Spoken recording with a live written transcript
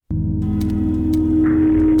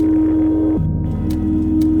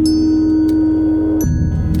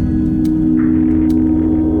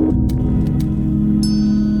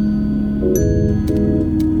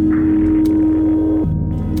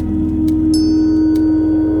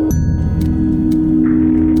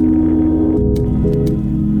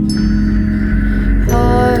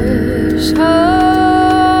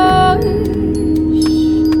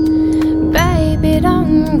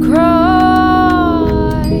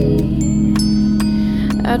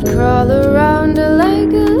I'd crawl around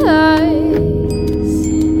like lice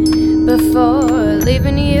before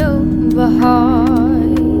leaving you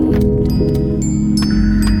behind.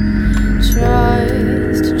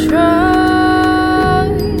 Trust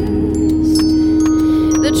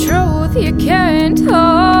the truth you can't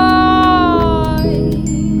hide.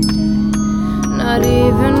 Not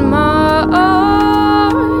even my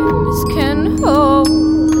arms can hold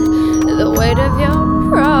the weight of your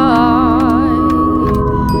pride.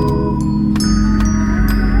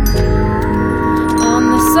 On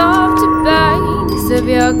the soft base of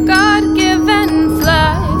your God-given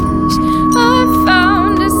flesh, I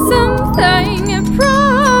found something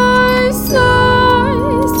priceless.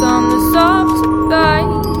 On the soft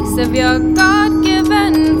base of your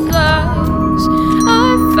God-given flesh, I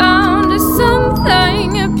found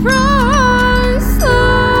something priceless,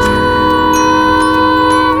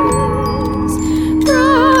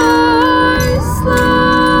 priceless.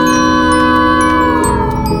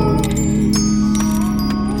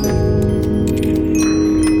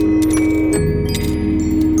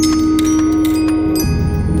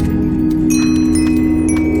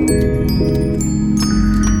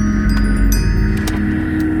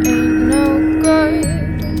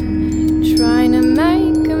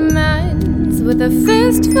 With a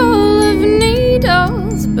fistful of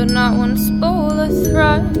needles, but not one spool of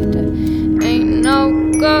thread. Ain't no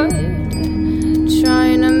good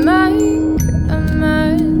trying to make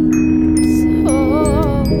amends.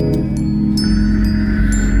 Oh,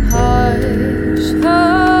 hush,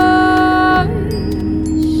 hush,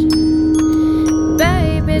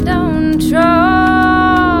 baby, don't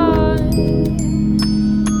try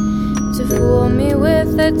to fool me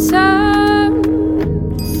with a time.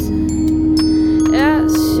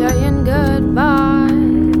 Saying goodbye.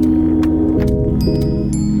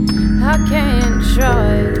 I can't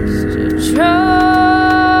trust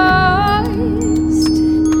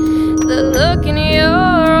the look in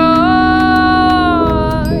your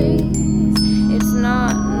eyes. It's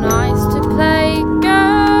not nice to play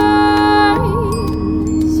games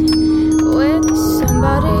with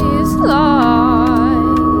somebody's life.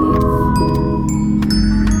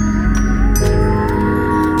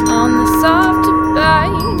 On the soft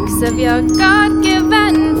banks of your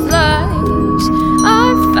God-given flesh, I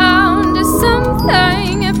found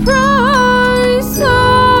something priceless.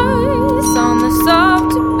 On the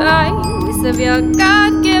soft banks of your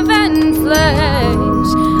God-given flesh,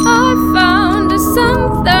 I found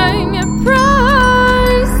something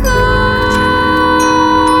priceless,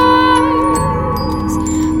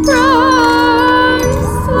 priceless.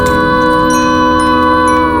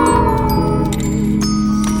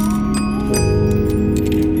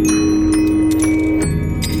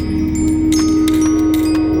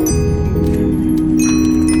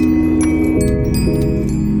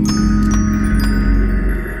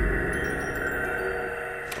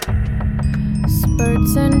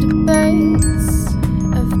 Spurts and debates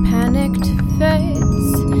of panicked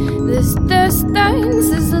fates. This distance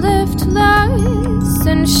is liftless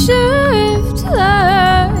and shiftless,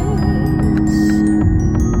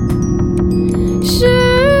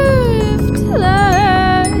 shiftless.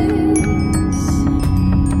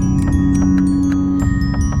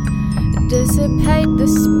 Dissipate the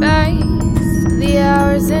space, the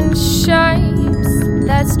hours and shapes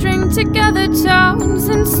that string together towns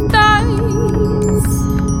and states.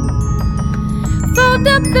 Fold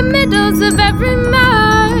up the middles of every map